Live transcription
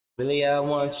Really, I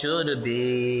want you to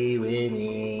be with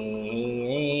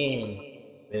me.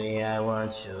 Really, I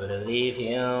want you to leave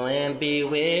here and be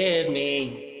with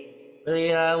me.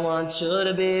 Really, I want you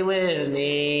to be with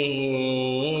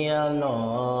me. I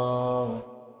know.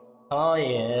 Oh,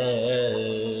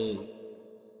 yeah.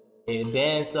 It's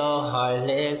been so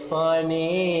heartless for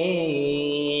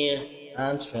me.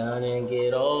 I'm trying to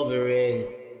get over it.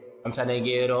 I'm trying to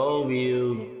get over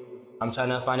you. I'm trying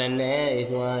to find the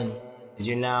next one. 'Cause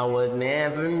you're not what's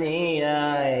meant for me.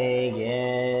 I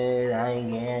guess.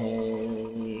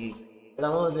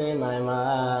 Losing my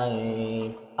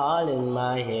mind. All in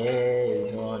my head is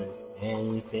gonna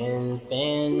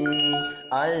spin.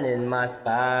 All in my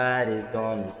spot is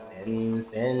gonna spin.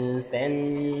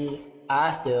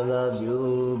 I still love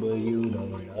you, but you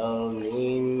don't love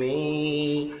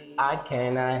me. I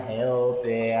cannot help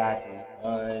it, I just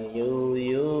want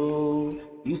you.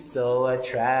 You so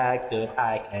attractive,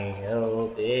 I can't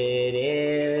help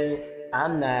it.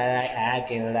 I'm not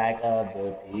acting like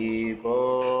other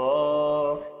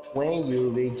people. When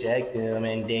you reject them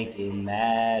and they get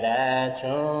mad at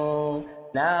you,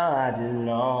 now I just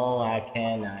know I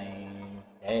cannot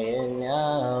stay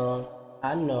now.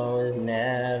 I know it's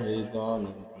never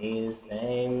gonna be the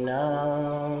same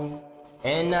now.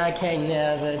 And I can't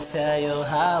never tell you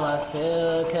how I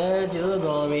feel, 'cause you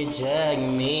gon' reject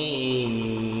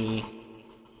me.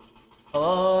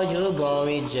 Oh, you gon'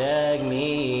 reject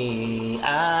me.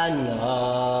 I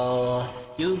know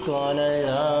you gonna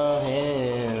love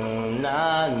him,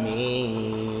 not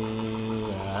me.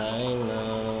 I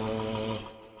know.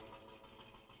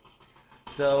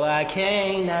 So I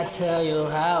cannot tell you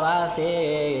how I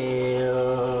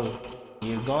feel.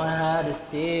 You're gonna have to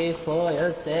see it for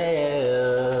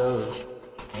yourself.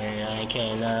 And I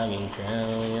cannot even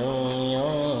tell you.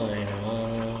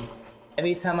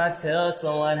 Every time I tell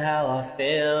someone how I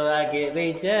feel, I get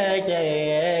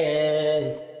rejected.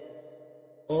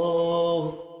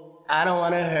 Oh, I don't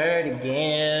wanna hurt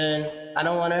again. I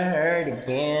don't wanna hurt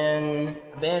again.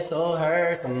 I've been so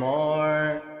hurt some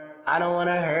more. I don't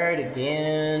wanna hurt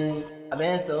again. I've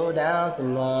been so down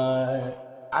some more.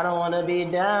 I don't wanna be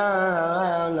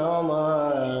down no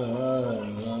more.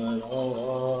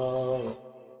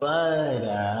 But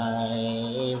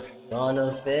I'm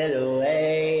gonna feel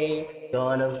away.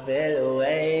 Gonna feel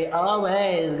away.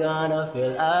 Always gonna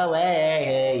feel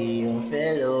away.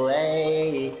 Feel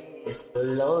away. It's the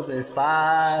losing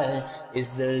spot.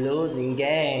 It's the losing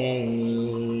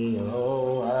game.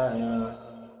 Oh,